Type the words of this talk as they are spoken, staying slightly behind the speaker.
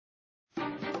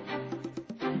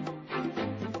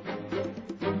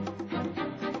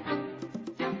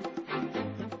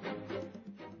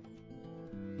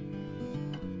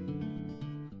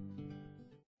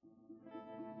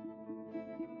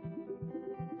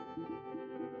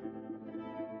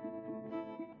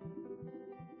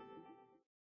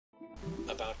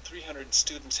300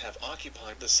 students have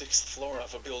occupied the 6th floor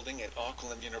of a building at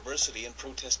Auckland University in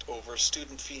protest over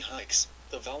student fee hikes,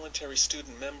 the voluntary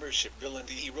student membership bill and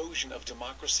the erosion of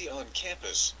democracy on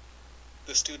campus.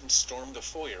 The students stormed the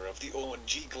foyer of the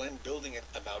O&G Glen building at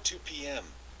about 2 p.m.,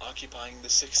 occupying the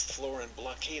 6th floor and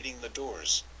blockading the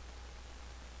doors.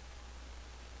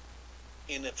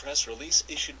 In a press release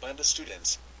issued by the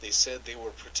students, they said they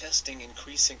were protesting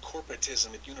increasing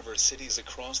corporatism at universities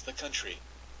across the country.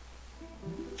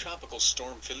 Tropical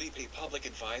storm Phillipe public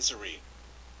advisory.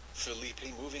 Phillipe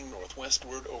moving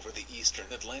northwestward over the eastern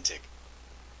Atlantic.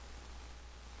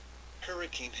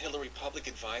 Hurricane Hilary public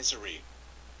advisory.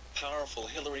 Powerful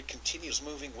Hilary continues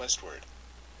moving westward.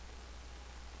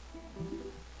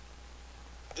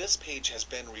 This page has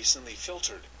been recently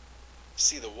filtered.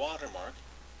 See the watermark.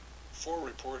 4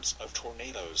 reports of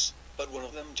tornadoes, but one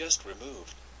of them just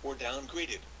removed, or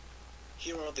downgraded.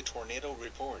 Here are the tornado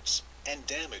reports, and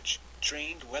damage.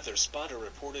 Trained weather spotter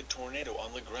reported tornado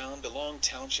on the ground along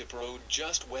Township Road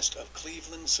just west of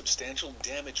Cleveland. Substantial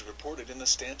damage reported in the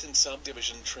Stanton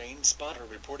subdivision. Trained spotter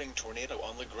reporting tornado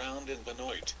on the ground in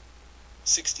Benoit.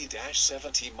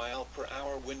 60-70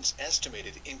 mile/hour winds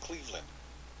estimated in Cleveland.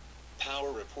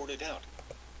 Power reported out.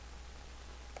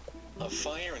 A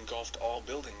fire engulfed all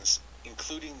buildings,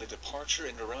 including the departure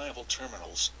and arrival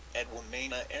terminals, at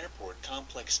Wamena Airport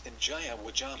complex in Jaya,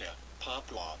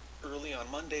 Papua, early on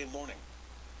Monday morning.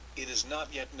 It is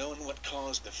not yet known what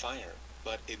caused the fire,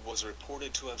 but it was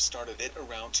reported to have started at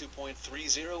around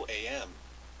 2:30 a.m.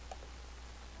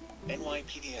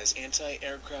 NYPD has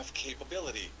anti-aircraft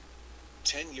capability.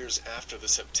 10 years after the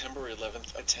September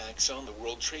 11th attacks on the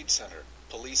World Trade Center,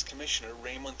 Police Commissioner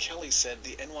Raymond Kelly said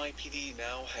the NYPD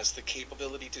now has the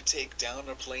capability to take down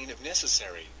a plane if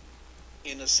necessary.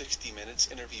 In a 60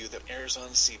 Minutes interview that airs on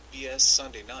CBS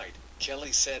Sunday night,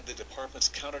 Kelly said the department's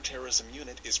counterterrorism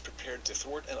unit is prepared to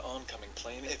thwart an oncoming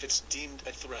plane if it's deemed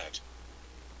a threat.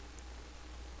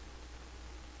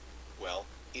 Well,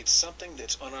 it's something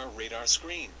that's on our radar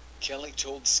screen, Kelly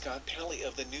told Scott Pelley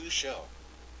of the news show.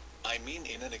 I mean,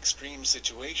 in an extreme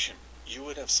situation, you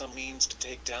would have some means to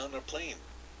take down a plane.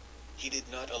 He did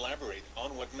not elaborate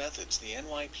on what methods the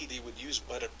NYPD would use,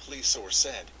 but a police source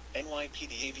said,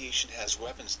 NYPD Aviation has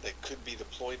weapons that could be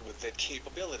deployed with that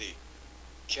capability.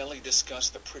 Kelly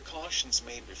discussed the precautions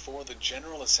made before the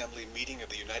General Assembly meeting of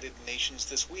the United Nations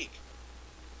this week.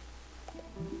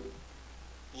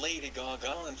 Lady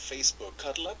Gaga and Facebook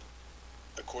cuddle up?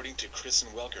 According to Kristen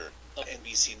Welker, a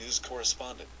NBC News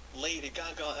correspondent, Lady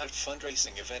Gaga at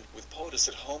fundraising event with POTUS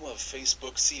at home of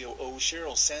Facebook COO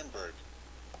Sheryl Sandberg.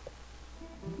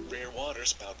 Rare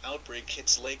waterspout outbreak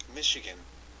hits Lake Michigan.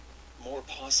 More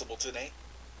possible today?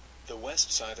 The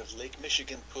west side of Lake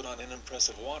Michigan put on an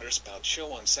impressive waterspout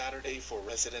show on Saturday for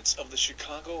residents of the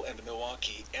Chicago and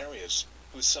Milwaukee areas,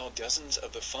 who saw dozens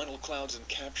of the funnel clouds and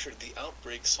captured the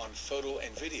outbreaks on photo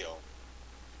and video.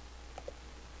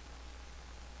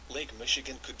 Lake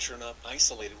Michigan could turn up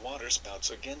isolated waterspouts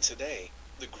again today,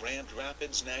 the Grand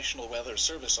Rapids National Weather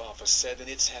Service Office said in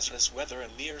its hazardous weather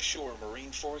and near-shore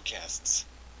marine forecasts.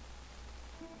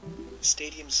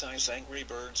 Stadium-size Angry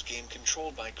Birds game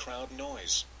controlled by crowd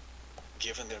noise.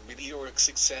 Given their meteoric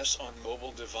success on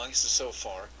mobile devices so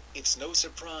far, it's no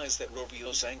surprise that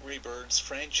Rovio's Angry Birds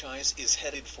franchise is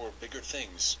headed for bigger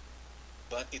things.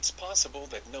 But it's possible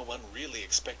that no one really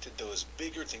expected those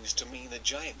bigger things to mean a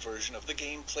giant version of the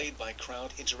game played by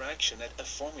crowd interaction at a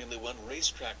Formula One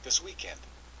racetrack this weekend.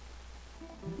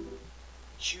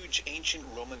 Huge ancient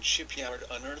Roman shipyard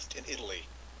unearthed in Italy.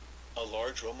 A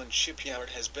large Roman shipyard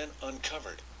has been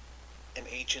uncovered. An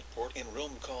ancient port in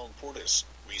Rome called Portus,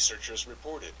 researchers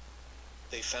reported.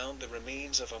 They found the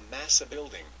remains of a massive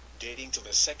building, dating to the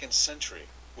 2nd century,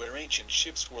 where ancient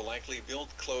ships were likely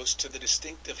built close to the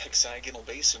distinctive hexagonal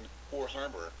basin, or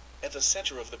harbor, at the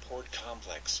center of the port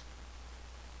complex.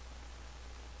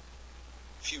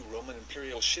 Few Roman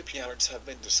imperial shipyards have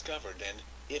been discovered, and,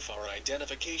 if our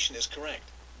identification is correct,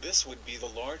 this would be the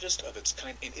largest of its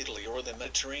kind in Italy or the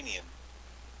Mediterranean.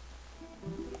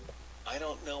 I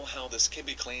don't know how this can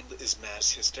be claimed as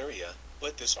mass hysteria,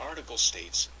 but this article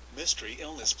states, mystery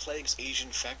illness plagues Asian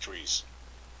factories.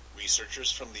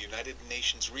 Researchers from the United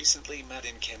Nations recently met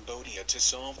in Cambodia to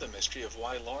solve the mystery of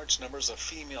why large numbers of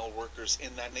female workers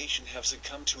in that nation have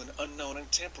succumbed to an unknown and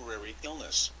temporary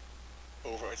illness.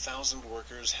 Over 1,000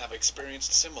 workers have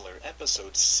experienced similar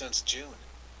episodes since June.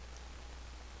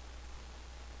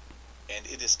 And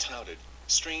it is touted,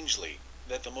 strangely,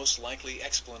 that the most likely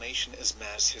explanation is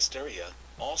mass hysteria,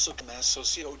 also mass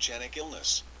sociogenic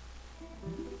illness.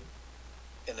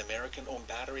 an American-owned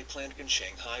battery plant in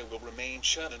Shanghai will remain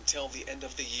shut until the end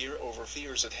of the year over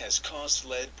fears it has caused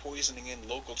lead poisoning in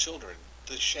local children,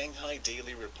 the Shanghai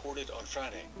Daily reported on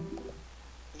Friday.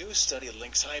 New study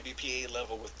links high BPA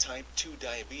level with type 2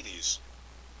 diabetes.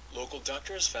 Local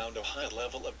doctors found a high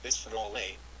level of bisphenol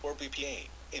A, or BPA,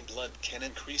 in blood can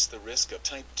increase the risk of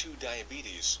type 2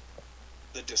 diabetes.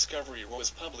 The discovery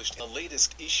was published in the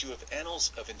latest issue of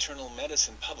Annals of Internal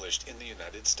Medicine published in the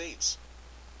United States.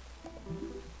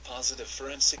 Positive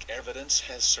forensic evidence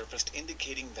has surfaced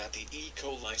indicating that the E.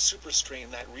 coli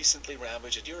superstrain that recently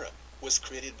ravaged Europe was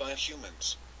created by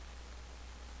humans.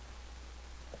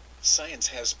 Science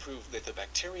has proved that the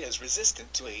bacteria is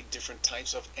resistant to 8 different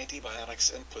types of antibiotics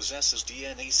and possesses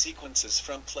DNA sequences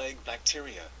from plague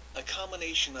bacteria, a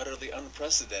combination utterly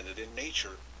unprecedented in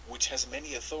nature, which has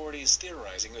many authorities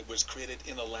theorizing it was created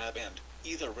in a lab and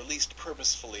either released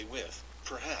purposefully with,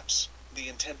 perhaps, the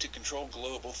intent to control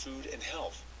global food and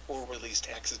health, or released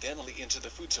accidentally into the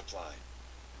food supply.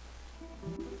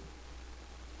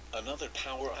 Another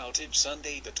power outage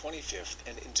Sunday the 25th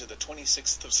and into the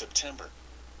 26th of September.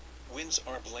 Winds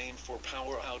are blamed for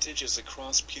power outages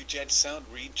across Puget Sound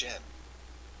region.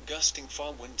 Gusting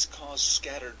fall winds caused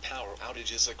scattered power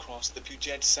outages across the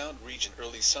Puget Sound region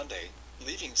early Sunday,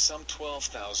 leaving some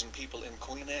 12,000 people in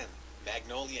Queen Anne,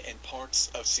 Magnolia and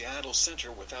parts of Seattle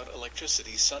Center without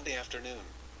electricity Sunday afternoon.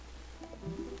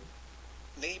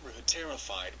 Neighborhood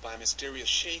terrified by mysterious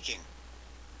shaking.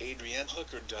 Adrienne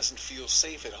Hooker doesn't feel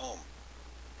safe at home.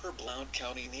 Her Blount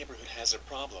County neighborhood has a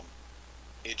problem.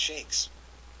 It shakes.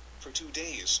 For 2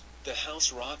 days, the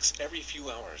house rocks every few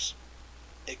hours.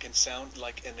 It can sound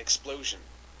like an explosion.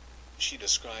 She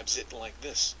describes it like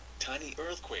this: tiny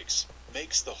earthquakes,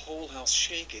 makes the whole house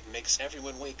shake. It makes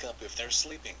everyone wake up if they're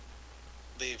sleeping.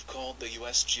 They've called the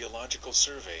U.S. Geological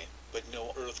Survey, but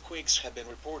no earthquakes have been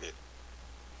reported.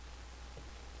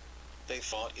 They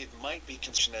thought it might be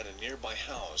construction at a nearby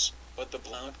house, but the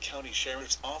Blount County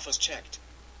Sheriff's Office checked.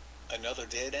 Another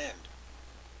dead end.